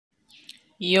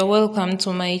You're welcome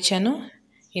to my channel.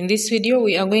 In this video,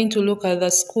 we are going to look at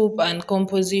the scope and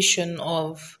composition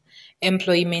of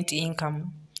employment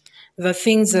income, the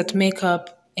things that make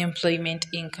up employment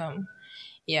income.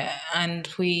 Yeah, and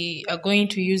we are going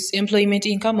to use employment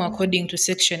income according to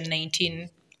section 19(1).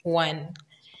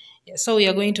 Yeah, so we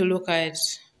are going to look at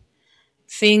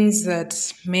things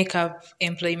that make up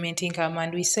employment income.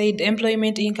 And we said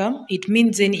employment income, it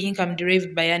means any income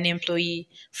derived by an employee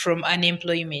from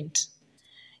unemployment,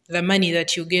 the money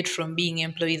that you get from being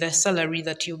employed, the salary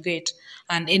that you get,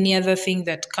 and any other thing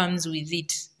that comes with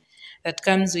it, that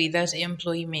comes with that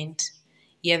employment.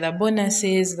 Yeah, the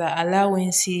bonuses, the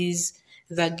allowances,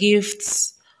 the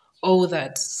gifts, all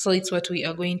that. So it's what we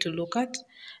are going to look at,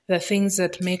 the things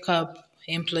that make up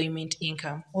employment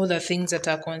income, or the things that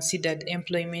are considered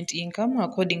employment income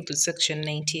according to section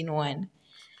 19(1).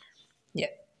 Yeah.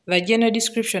 The general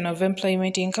description of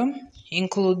employment income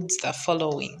includes the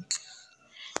following.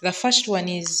 The first one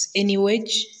is any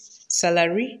wage,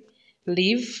 salary,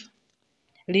 leave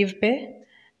pay,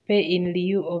 pay in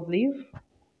lieu of leave,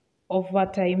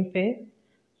 overtime pay,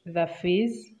 the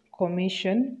fees,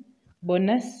 commission,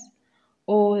 bonus,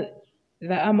 or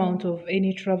the amount of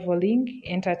any traveling,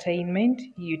 entertainment,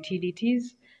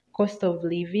 utilities, cost of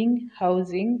living,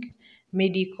 housing,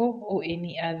 medical, or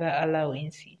any other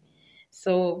allowance.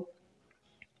 So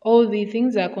all these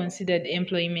things are considered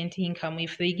employment income.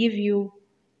 If they give you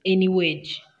any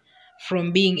wage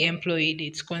from being employed,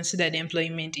 it's considered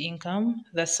employment income.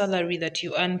 The salary that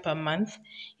you earn per month,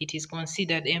 it is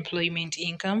considered employment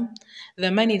income. The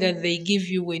money that they give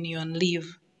you when you're on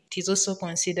leave, it is also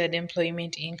considered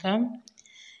employment income.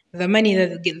 The money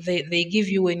that they give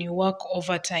you when you work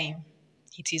overtime,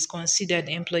 it is considered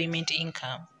employment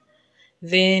income.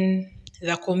 Then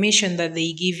the commission that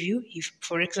they give you, if,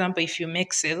 for example, if you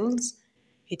make sales,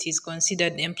 it is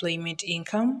considered employment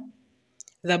income.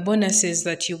 The bonuses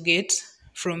that you get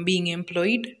from being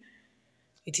employed,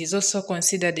 it is also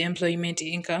considered employment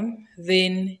income.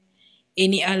 Then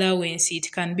any allowance,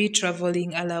 it can be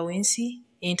traveling allowance,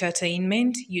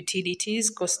 entertainment, utilities,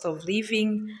 cost of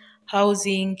living,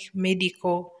 housing,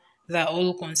 medical, they're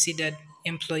all considered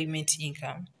employment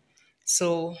income.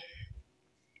 So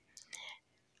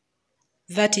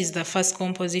that is the first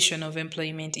composition of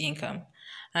employment income.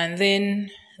 And then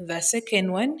the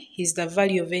second one is the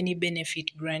value of any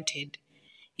benefit granted.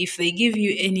 If they give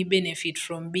you any benefit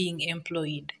from being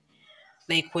employed,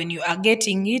 like when you are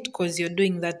getting it because you're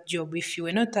doing that job, if you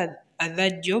were not at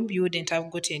that job, you wouldn't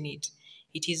have gotten it.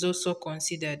 It is also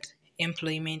considered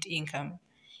employment income.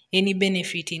 Any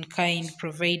benefit in kind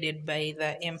provided by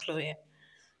the employer.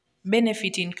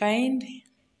 Benefit in kind,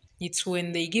 it's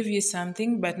when they give you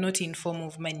something but not in form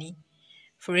of money.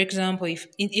 For example, if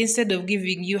instead of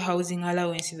giving you housing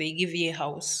allowance, they give you a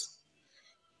house.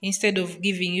 Instead of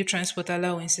giving you transport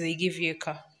allowance, they give you a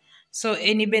car. So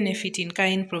any benefit in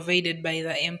kind provided by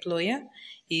the employer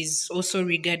is also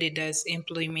regarded as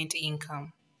employment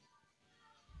income.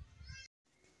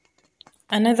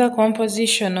 Another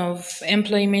composition of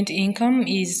employment income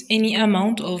is any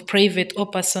amount of private or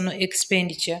personal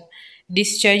expenditure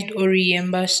discharged or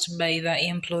reimbursed by the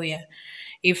employer.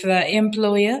 If the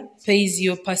employer pays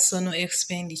your personal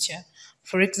expenditure,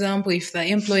 for example, if the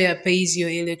employer pays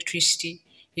your electricity,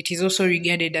 it is also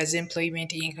regarded as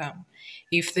employment income.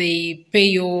 If they pay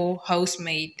your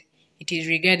housemaid, it is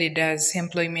regarded as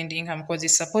employment income because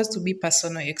it's supposed to be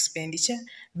personal expenditure,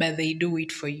 but they do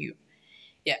it for you.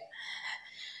 Yeah.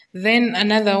 Then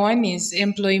another one is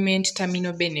employment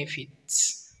terminal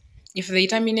benefits. If they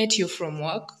terminate you from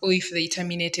work, or if they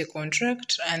terminate a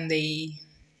contract and they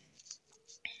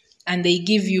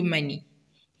give you money,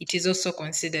 it is also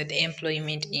considered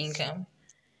employment income.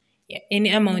 Yeah. Any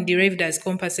amount derived as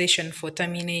compensation for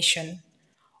termination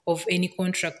of any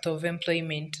contract of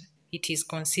employment, it is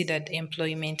considered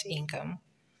employment income.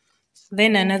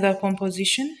 Then another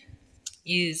composition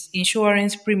is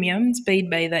insurance premiums paid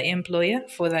by the employer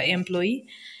for the employee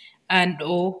and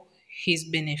or his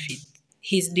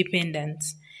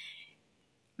dependents.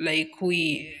 Like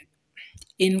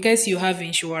in case you have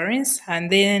insurance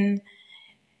and then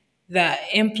the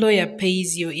employer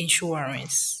pays your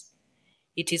insurance,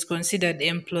 it is considered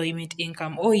employment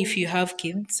income. Or if you have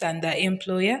kids and the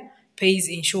employer pays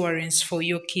insurance for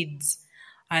your kids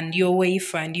and your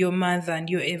wife and your mother and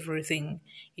your everything,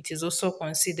 it is also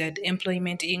considered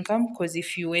employment income because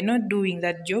if you were not doing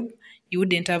that job, you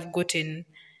wouldn't have gotten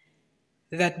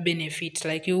that benefit.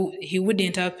 Like he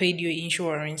wouldn't have paid your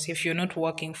insurance if you're not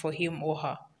working for him or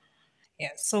her.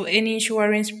 Yeah. So any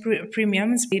insurance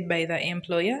premiums paid by the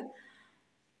employer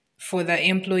for the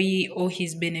employee or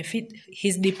his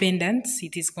dependents,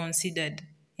 it is considered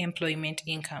employment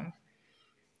income.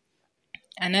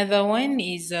 Another one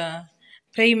is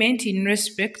payment in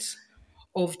respect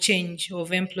of change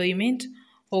of employment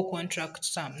or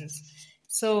contract terms.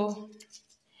 So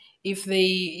if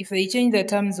they change the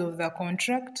terms of the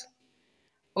contract,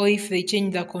 or if they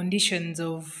change the conditions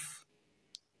of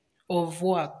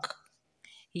work,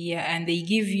 yeah, and they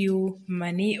give you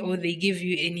money or they give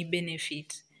you any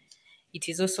benefit, it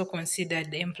is also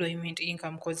considered employment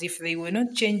income, because if they were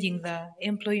not changing the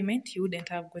employment, you wouldn't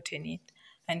have gotten it.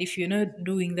 And if you're not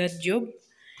doing that job,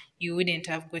 you wouldn't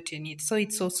have gotten it. So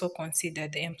it's also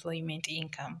considered employment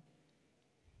income.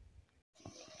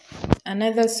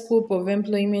 Another scope of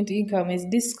employment income is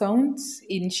discounts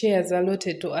in shares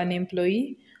allotted to an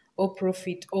employee, or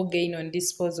profit or gain on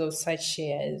disposal of such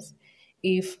shares.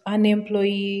 If an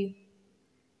employee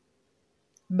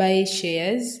buys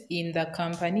shares in the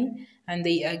company and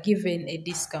they are given a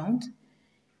discount,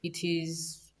 it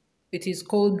is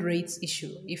called rates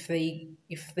issue. If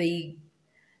they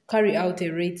carry out a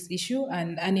rates issue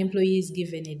and an employee is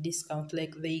given a discount,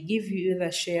 like they give you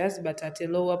the shares but at a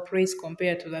lower price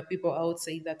compared to the people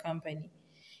outside the company,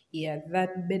 yeah,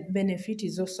 that benefit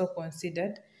is also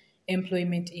considered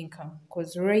employment income,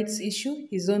 because rights issue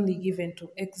is only given to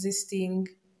existing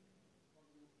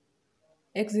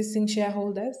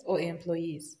shareholders or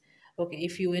employees. Okay,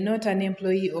 if you were not an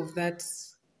employee of that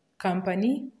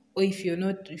company, or if you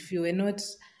were not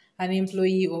an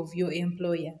employee of your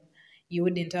employer, you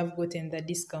wouldn't have gotten the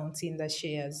discounts in the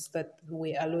shares that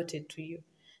were allotted to you.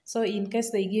 So in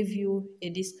case they give you a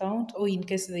discount, or in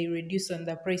case they reduce on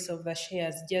the price of the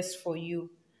shares just for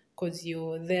you because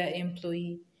you're their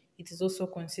employee, it is also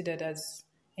considered as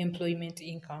employment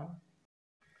income.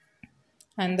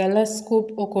 And the last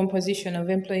scope or composition of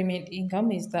employment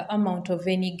income is the amount of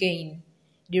any gain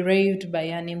derived by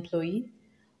an employee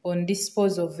on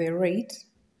disposal of a right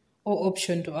or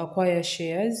option to acquire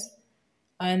shares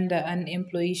under an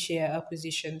employee share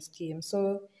acquisition scheme.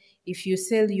 So if you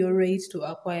sell your right to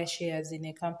acquire shares in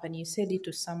a company, you sell it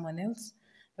to someone else,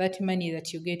 that money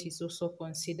that you get is also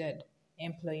considered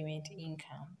employment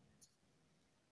income.